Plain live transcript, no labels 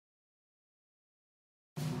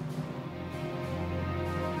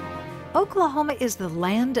Oklahoma is the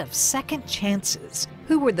land of second chances.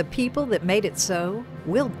 Who were the people that made it so?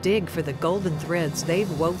 We'll dig for the golden threads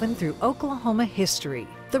they've woven through Oklahoma history.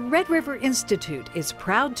 The Red River Institute is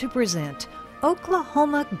proud to present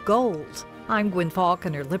Oklahoma Gold. I'm Gwin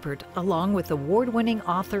Faulconer-Lippert, along with award-winning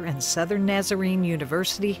author and Southern Nazarene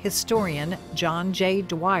University historian John J.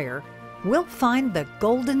 Dwyer. We'll find the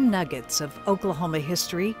golden nuggets of Oklahoma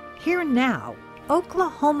history here now.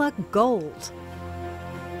 Oklahoma Gold.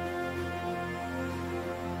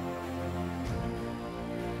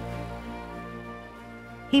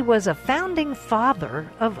 He was a founding father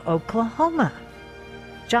of Oklahoma.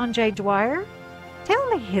 John J. Dwyer, tell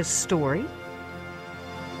me his story.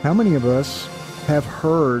 How many of us have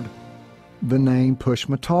heard the name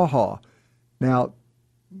Pushmataha? Now,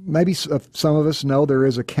 maybe some of us know there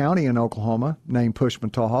is a county in Oklahoma named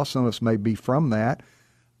Pushmataha. Some of us may be from that.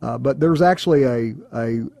 But there's actually a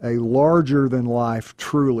larger-than-life,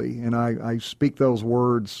 truly, and I speak those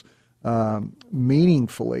words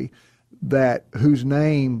meaningfully, whose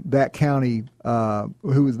name that county,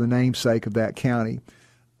 who is the namesake of that county.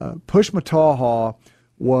 Pushmataha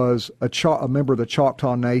was a member of the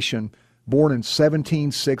Choctaw Nation, born in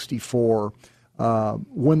 1764,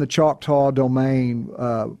 when the Choctaw domain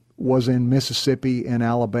was in Mississippi and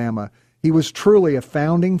Alabama. He was truly a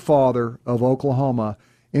founding father of Oklahoma,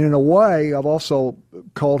 and in a way, I've also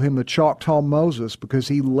called him the Choctaw Moses because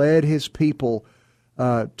he led his people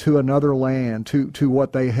to another land, to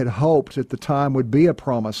what they had hoped at the time would be a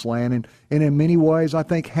promised land, and in many ways I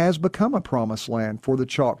think has become a promised land for the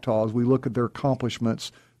Choctaws. We look at their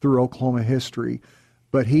accomplishments through Oklahoma history,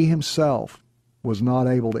 but he himself was not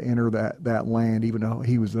able to enter that land, even though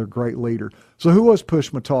he was their great leader. So who was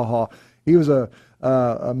Pushmataha? He was a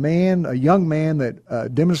young man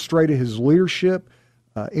that demonstrated his leadership,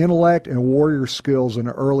 intellect, and warrior skills in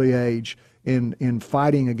an early age in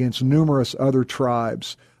fighting against numerous other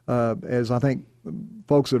tribes. As I think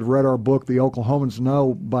folks that have read our book, The Oklahomans,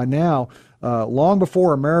 know by now, long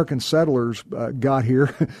before American settlers got here,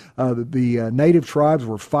 the native tribes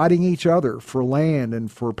were fighting each other for land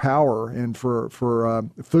and for power and for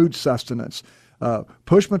food sustenance.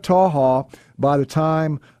 Pushmataha, by the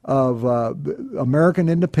time of American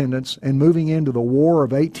independence and moving into the War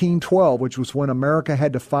of 1812, which was when America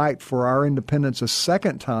had to fight for our independence a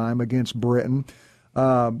second time against Britain,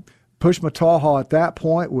 Pushmataha at that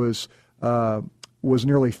point was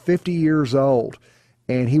nearly 50 years old,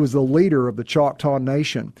 and he was the leader of the Choctaw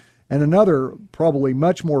Nation. And another, probably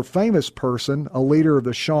much more famous person, a leader of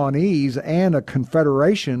the Shawnees and a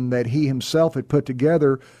confederation that he himself had put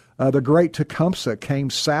together, the great Tecumseh,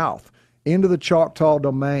 came south into the Choctaw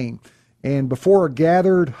domain. And before a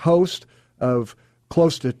gathered host of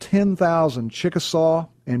close to 10,000 Chickasaw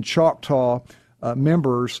and Choctaw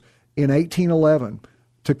members in 1811,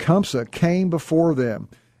 Tecumseh came before them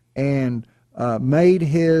and made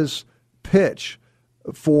his pitch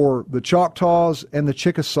for the Choctaws and the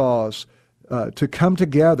Chickasaws to come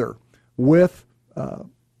together with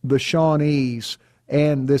the Shawnees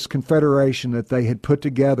and this confederation that they had put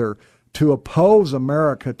together to oppose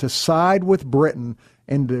America, to side with Britain,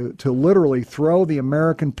 and to literally throw the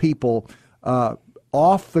American people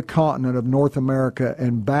off the continent of North America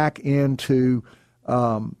and back into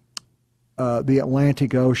the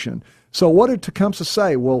Atlantic Ocean. So what did Tecumseh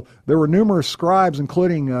say? Well, there were numerous scribes,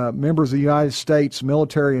 including members of the United States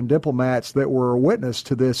military and diplomats, that were a witness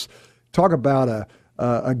to this. Talk about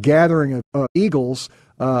a gathering of eagles,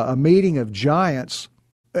 a meeting of giants.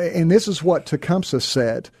 And this is what Tecumseh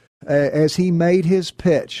said as he made his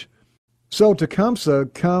pitch. So Tecumseh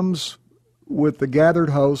comes with the gathered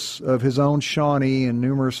hosts of his own Shawnee and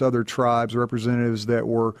numerous other tribes, representatives that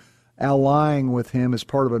were allying with him as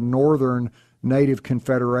part of a northern native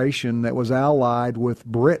confederation that was allied with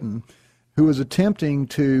Britain, who was attempting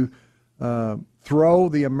to throw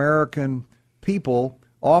the American people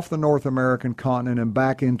off the North American continent and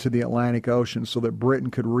back into the Atlantic Ocean so that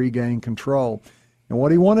Britain could regain control. And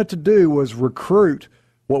what he wanted to do was recruit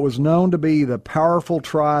what was known to be the powerful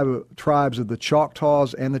tribes of the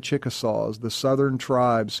Choctaws and the Chickasaws, the southern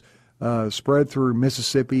tribes spread through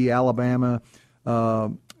Mississippi, Alabama,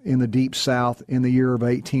 in the Deep South in the year of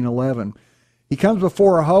 1811. He comes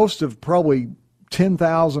before a host of probably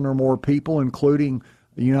 10,000 or more people, including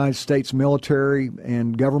the United States military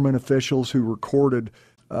and government officials who recorded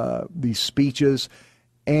these speeches.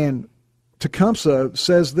 And Tecumseh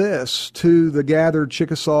says this to the gathered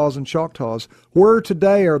Chickasaws and Choctaws: "Where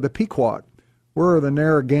today are the Pequot? Where are the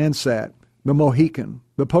Narragansett, the Mohican,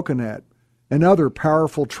 the Poconet, and other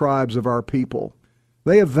powerful tribes of our people?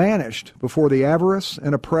 They have vanished before the avarice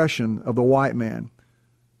and oppression of the white man.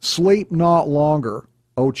 Sleep not longer,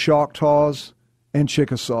 O Choctaws and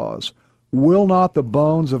Chickasaws, will not the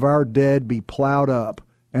bones of our dead be plowed up,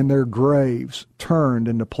 and their graves turned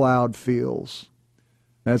into plowed fields?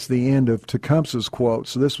 That's the end of Tecumseh's quote.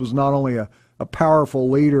 So this was not only a powerful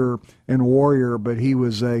leader and warrior, but he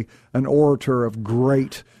was an orator of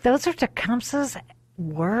great. Those are Tecumseh's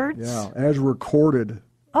words? Yeah, as recorded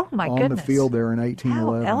on goodness. the field there in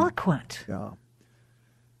 1811. How eloquent. Yeah.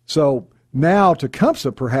 So now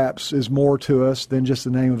Tecumseh perhaps is more to us than just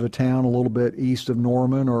the name of a town a little bit east of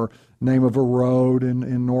Norman, or name of a road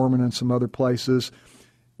in Norman and some other places.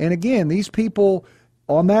 And again, these people,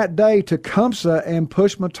 on that day, Tecumseh and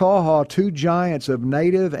Pushmataha, two giants of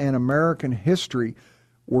Native and American history,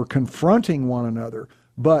 were confronting one another.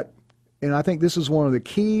 And I think this is one of the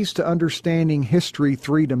keys to understanding history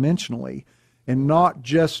three-dimensionally, and not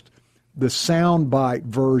just the soundbite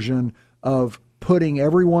version of putting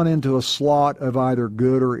everyone into a slot of either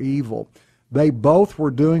good or evil. They both were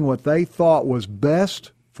doing what they thought was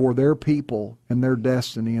best for their people and their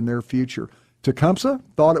destiny and their future. Tecumseh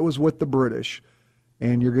thought it was with the British,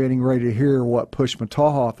 and you're getting ready to hear what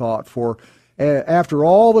Pushmataha thought. For after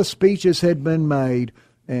all the speeches had been made,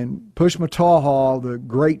 and Pushmataha, the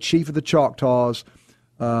great chief of the Choctaws,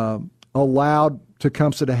 allowed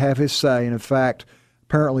Tecumseh to have his say. And in fact,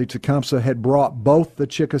 apparently Tecumseh had brought both the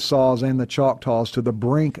Chickasaws and the Choctaws to the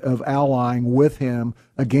brink of allying with him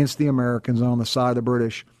against the Americans on the side of the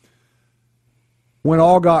British. When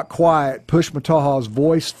all got quiet, Pushmataha's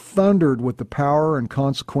voice thundered with the power and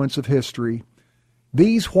consequence of history.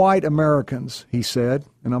 "These white Americans," he said,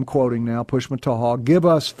 and I'm quoting now Pushmataha, "give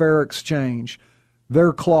us fair exchange,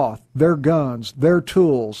 their cloth, their guns, their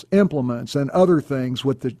tools, implements, and other things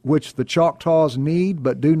which the Choctaws need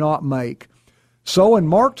but do not make. So in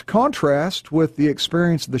marked contrast with the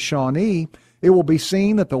experience of the Shawnee, it will be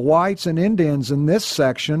seen that the whites and Indians in this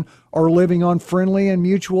section are living on friendly and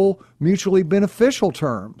mutually beneficial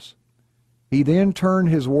terms." He then turned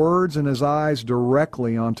his words and his eyes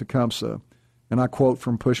directly on Tecumseh, and I quote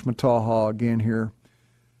from Pushmataha again here.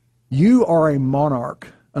 "You are a monarch,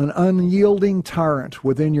 an unyielding tyrant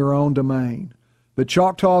within your own domain. The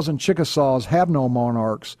Choctaws and Chickasaws have no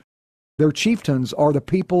monarchs. Their chieftains are the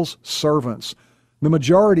people's servants. The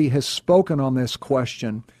majority has spoken on this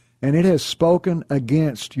question, and it has spoken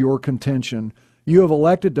against your contention. You have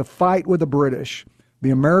elected to fight with the British.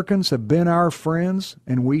 The Americans have been our friends,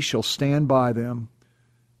 and we shall stand by them."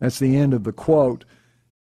 That's the end of the quote.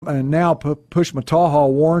 And now Pushmataha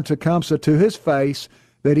warned Tecumseh to his face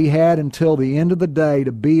that he had until the end of the day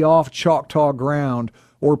to be off Choctaw ground,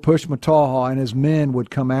 or Pushmataha and his men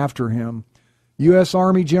would come after him. U.S.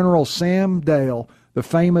 Army General Sam Dale, the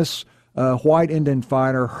famous white Indian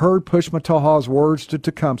fighter, heard Pushmataha's words to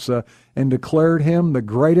Tecumseh and declared him the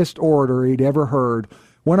greatest orator he'd ever heard.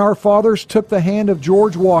 "When our fathers took the hand of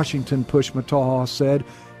George Washington," Pushmataha said,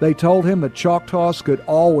 "they told him the Choctaws could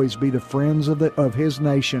always be the friends of his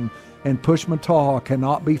nation, and Pushmataha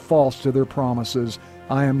cannot be false to their promises.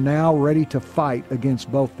 I am now ready to fight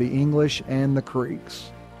against both the English and the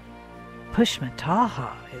Creeks." Pushmataha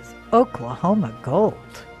is Oklahoma gold.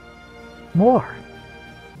 More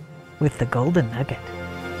with the Golden Nugget.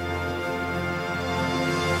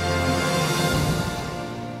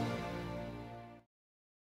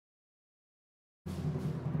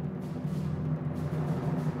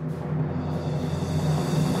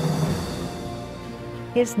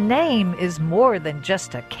 His name is more than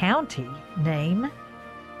just a county name,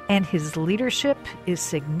 and his leadership is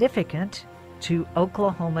significant to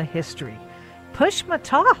Oklahoma history.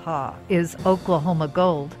 Pushmataha is Oklahoma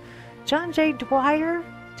gold. John J. Dwyer,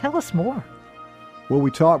 tell us more. Well,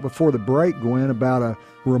 we talked before the break, Gwin, about a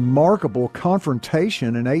remarkable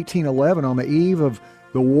confrontation in 1811 on the eve of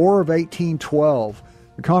the War of 1812.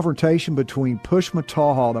 The confrontation between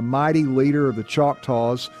Pushmataha, the mighty leader of the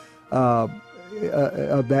Choctaws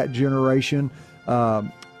of that generation,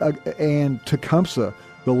 and Tecumseh,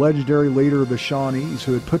 the legendary leader of the Shawnees,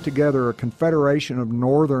 who had put together a confederation of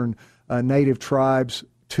northern native tribes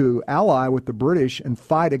to ally with the British and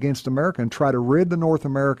fight against America and try to rid the North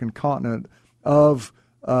American continent of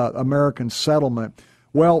American settlement.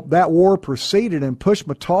 Well, that war proceeded, and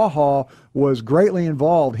Pushmataha was greatly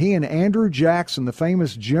involved. He and Andrew Jackson, the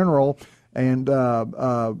famous general and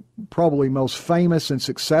probably most famous and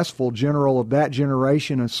successful general of that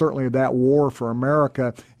generation, and certainly of that war for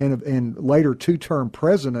America, and later two-term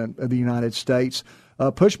president of the United States,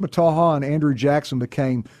 Pushmataha and Andrew Jackson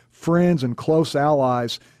became friends and close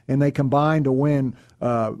allies, and they combined to win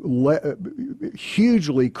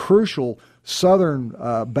hugely crucial southern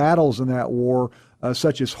battles in that war,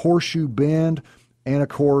 such as Horseshoe Bend, and of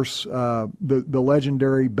course the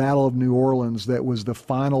legendary Battle of New Orleans that was the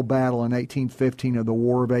final battle in 1815 of the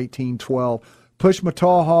War of 1812.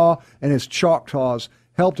 Pushmataha and his Choctaws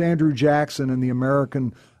helped Andrew Jackson and the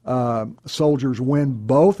American soldiers win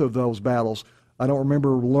both of those battles. I don't remember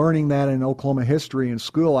learning that in Oklahoma history in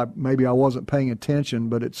school. Maybe I wasn't paying attention,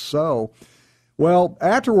 but it's so. Well,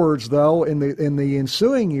 afterwards, though, in the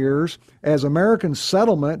ensuing years, as American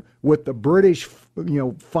settlement with the British,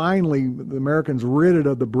 finally, the Americans ridded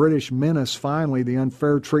of the British menace, finally, the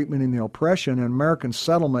unfair treatment and the oppression, and American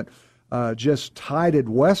settlement just tided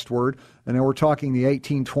westward, and then we're talking the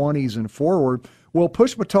 1820s and forward. Well,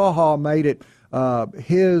 Pushmataha made it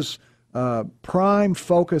his prime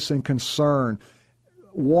focus and concern.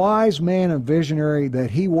 Wise man and visionary that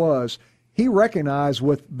he was, he recognized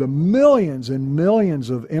with the millions and millions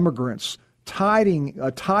of immigrants tiding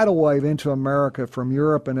a tidal wave into America from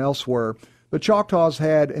Europe and elsewhere, the Choctaws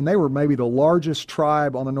had, and they were maybe the largest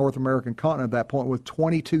tribe on the North American continent at that point with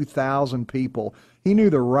 22,000 people. He knew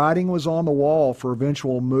the writing was on the wall for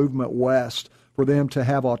eventual movement west, for them to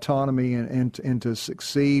have autonomy and to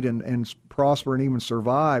succeed and prosper and even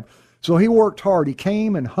survive. So he worked hard. He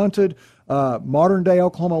came and hunted modern-day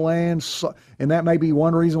Oklahoma lands, and that may be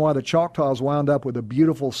one reason why the Choctaws wound up with a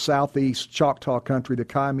beautiful southeast Choctaw country, the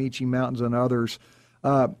Kiamichi Mountains and others.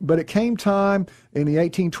 But it came time in the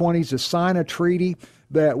 1820s to sign a treaty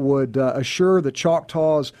that would assure the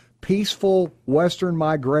Choctaws peaceful western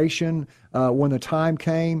migration when the time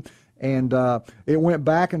came. And it went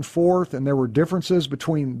back and forth, and there were differences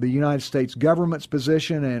between the United States government's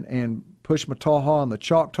position and Pushmataha and the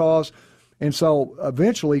Choctaws. And so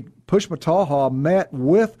eventually Pushmataha met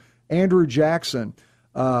with Andrew Jackson,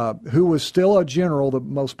 who was still a general, the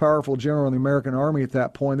most powerful general in the American Army at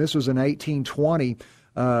that point. This was in 1820,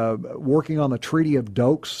 working on the Treaty of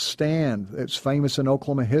Doak's Stand. It's famous in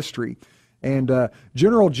Oklahoma history. And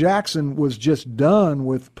General Jackson was just done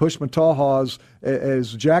with Pushmataha's,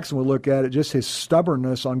 as Jackson would look at it, just his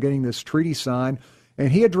stubbornness on getting this treaty signed.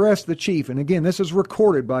 And he addressed the chief, and again, this is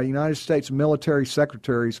recorded by United States military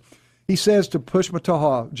secretaries. He says to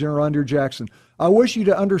Pushmataha, General Andrew Jackson, "I wish you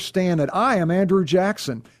to understand that I am Andrew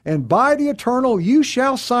Jackson, and by the eternal you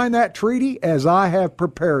shall sign that treaty as I have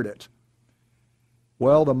prepared it."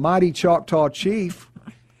 Well, the mighty Choctaw chief,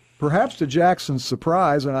 perhaps to Jackson's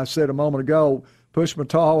surprise, and I said a moment ago,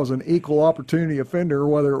 Pushmataha was an equal opportunity offender,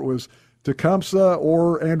 whether it was Tecumseh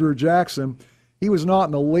or Andrew Jackson. He was not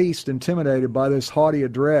in the least intimidated by this haughty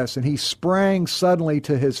address, and he sprang suddenly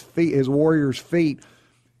to his feet, his warrior's feet,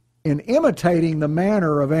 and imitating the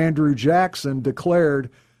manner of Andrew Jackson, declared,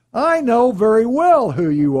 "I know very well who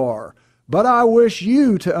you are, but I wish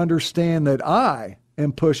you to understand that I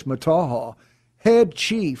am Pushmataha, head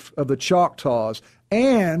chief of the Choctaws,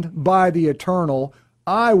 and by the eternal,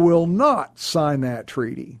 I will not sign that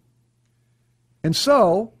treaty." And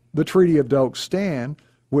so, the Treaty of Doak's Stand,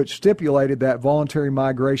 which stipulated that voluntary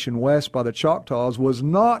migration west by the Choctaws, was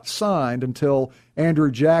not signed until Andrew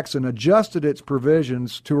Jackson adjusted its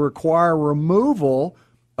provisions to require removal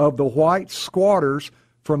of the white squatters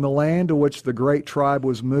from the land to which the great tribe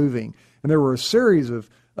was moving. And there were a series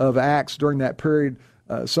of acts during that period.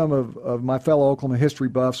 Some of my fellow Oklahoma history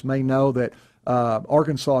buffs may know that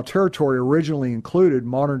Arkansas Territory originally included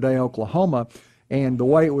modern-day Oklahoma, and the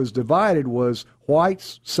way it was divided was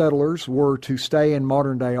white settlers were to stay in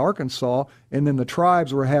modern-day Arkansas, and then the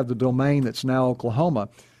tribes were to have the domain that's now Oklahoma.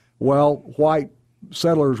 Well, white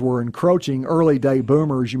settlers were encroaching, early-day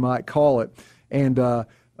boomers, you might call it, and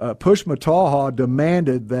Pushmataha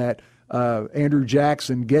demanded that Andrew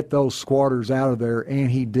Jackson get those squatters out of there,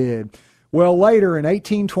 and he did. Well, later in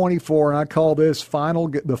 1824, and I call this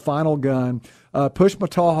the final gun,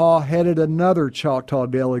 Pushmataha headed another Choctaw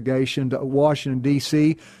delegation to Washington,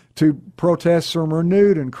 D.C. to protest some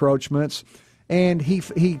renewed encroachments, and he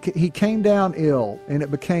came down ill, and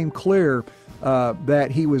it became clear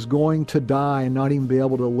that he was going to die and not even be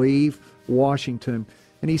able to leave Washington.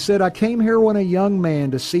 And he said, "I came here when a young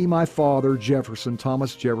man to see my father, Jefferson,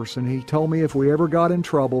 Thomas Jefferson. He told me if we ever got in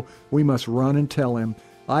trouble, we must run and tell him.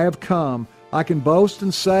 I have come. I can boast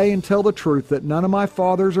and say and tell the truth that none of my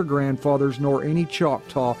fathers or grandfathers nor any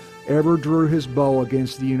Choctaw ever drew his bow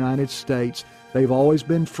against the United States. They've always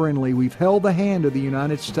been friendly. We've held the hand of the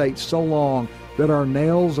United States so long that our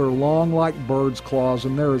nails are long like birds' claws,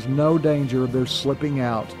 and there is no danger of their slipping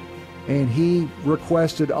out." And he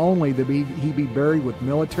requested only that he be buried with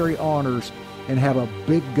military honors and have a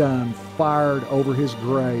big gun fired over his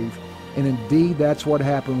grave. And indeed, that's what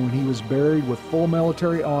happened when he was buried with full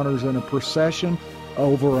military honors in a procession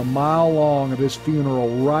over a mile long of his funeral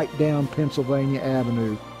right down Pennsylvania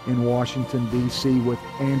Avenue in Washington, D.C. with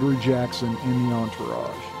Andrew Jackson in the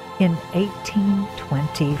entourage. In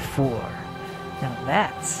 1824. Now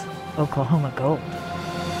that's Oklahoma gold.